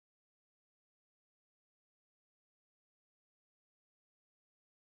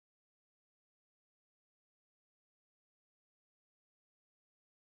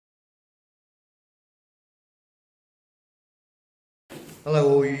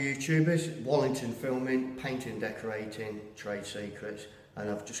Hello all you YouTubers, Wallingtonfilming, painting, decorating, trade secrets, and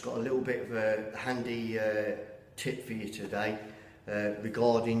I've just got a little bit of a handy tip for you today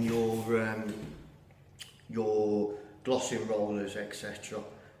regarding your glossing rollers, etc.,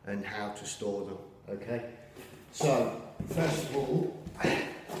 and how to store them. Okay, so first of all,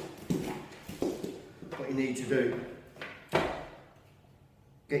 what you need to do,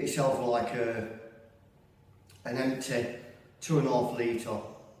 get yourself like an empty 2.5 litre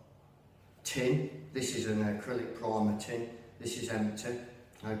tin. This is an acrylic primer tin. This is empty.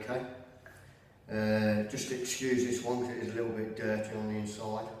 Okay. Just excuse this one because it is a little bit dirty on the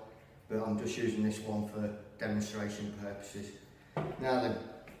inside, but I'm just using this one for demonstration purposes. Now then,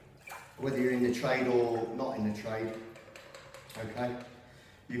 whether you're in the trade or not in the trade, okay,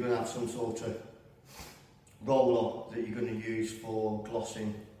 you're going to have some sort of roller that you're going to use for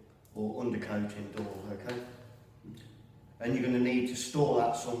glossing or undercoating doors. Okay. And you're going to need to store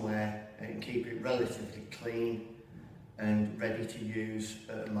that somewhere and keep it relatively clean and ready to use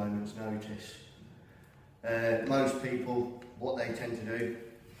at a moment's notice. Most people, what they tend to do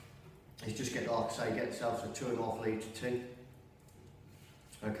is just get, like I say, get themselves a 2.5 litre tin.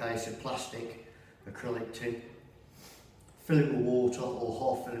 Okay, it's a plastic acrylic tin. Fill it with water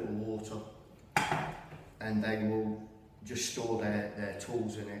or half fill it with water, and they will just store their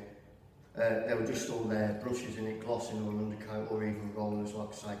tools in it. They'll just store their brushes in it, glossing or undercoat or even rollers, like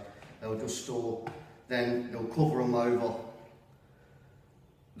I say. They'll just store, then they'll cover them over.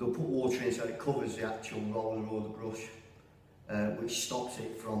 They'll put water in so it covers the actual roller or the brush, which stops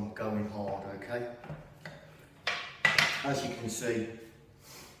it from going hard, okay? As you can see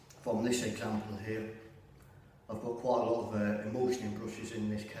from this example here, I've got quite a lot of emulsioning brushes in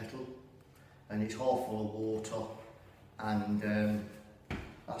this kettle, and it's half full of water, and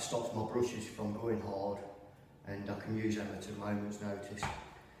that stops my brushes from going hard, and I can use them at a moment's notice.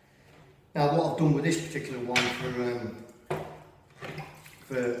 Now what I've done with this particular one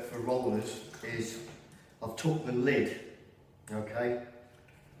for rollers is I've took the lid, okay,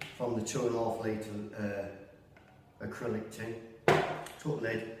 from the 2.5 litre acrylic tin, took the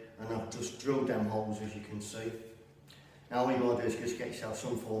lid, and I've just drilled them holes, as you can see. Now all you got to do is just get yourself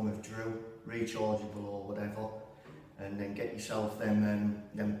some form of drill, rechargeable or whatever, and then get yourself them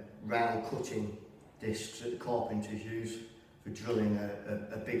round cutting discs that the carpenters use for drilling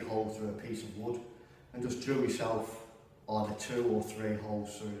a big hole through a piece of wood, and just drill yourself either 2 or 3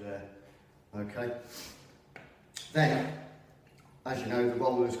 holes through there. Okay. Then, as you know, the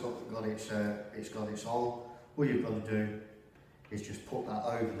roller's got its arm. All you've got to do is just put that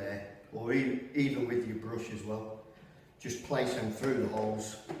over there, or even with your brush as well. Just place them through the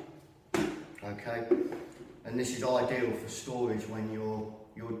holes. Okay. And this is ideal for storage when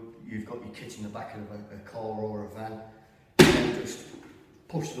you've got your kit in the back of a car or a van. And just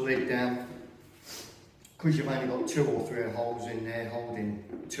push the lid down. Because you've only got 2 or 3 holes in there holding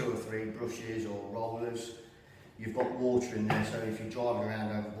 2 or 3 brushes or rollers, you've got water in there, so if you're driving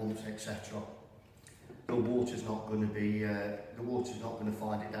around over bumps, etc., the water's not going to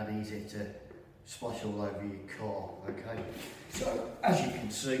find it that easy to splash all over your car. Okay. So as you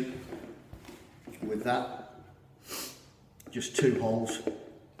can see, with that, just 2 holes,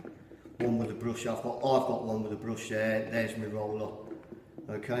 one with a brush. I've got one with a brush there. There's my roller,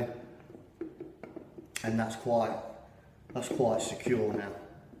 okay, and that's quite secure now.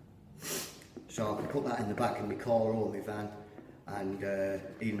 So I can put that in the back of my car or my van, and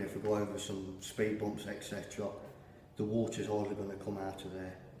even if I go over some speed bumps, etc., the water's hardly going to come out of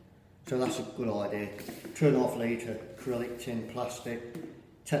there. So that's a good idea. 2.5 litre acrylic tin plastic.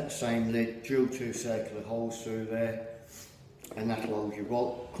 Take the same lid, drill 2 circular holes through there, and that'll hold your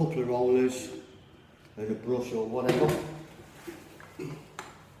couple of rollers and a brush or whatever.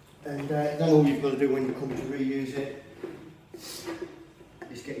 And then all you've got to do when you come to reuse it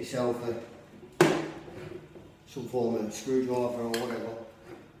is get yourself some form of screwdriver or whatever,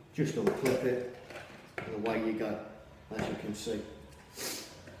 just unclip it, and away you go, as you can see.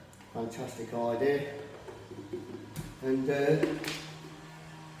 Fantastic idea. And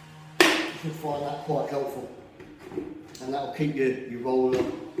you'll find that quite helpful, and that'll keep your roller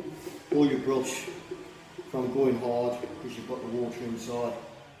or your brush from going hard because you've got the water inside.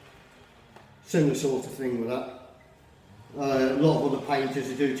 Similar sort of thing with that. A lot of other painters,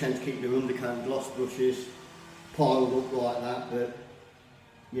 they do tend to keep their undercoat and gloss brushes piled up like that, but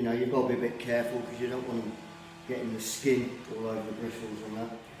you know, you've got to be a bit careful because you don't want them getting the skin all over the bristles and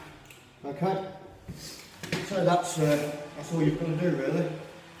that. Okay, so that's all you've got to do really.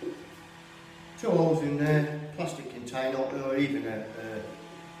 2 holes in there, plastic container, or even a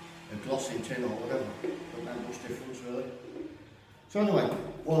glossing tin or whatever. Not that much difference really. So anyway,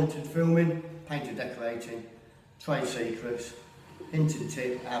 Wallingtonfilming, paint and decorating, trade secrets, hint and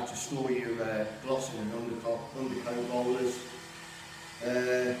tip how to store your glossing and undercoat rollers in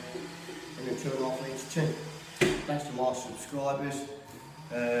a 2.5 litre tin. Thanks to my subscribers.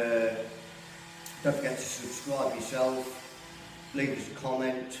 Don't forget to subscribe yourself, leave us a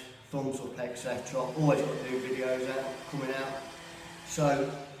comment, thumbs up, etc. Always got new videos coming out.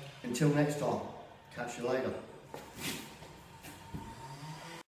 So until next time, catch you later.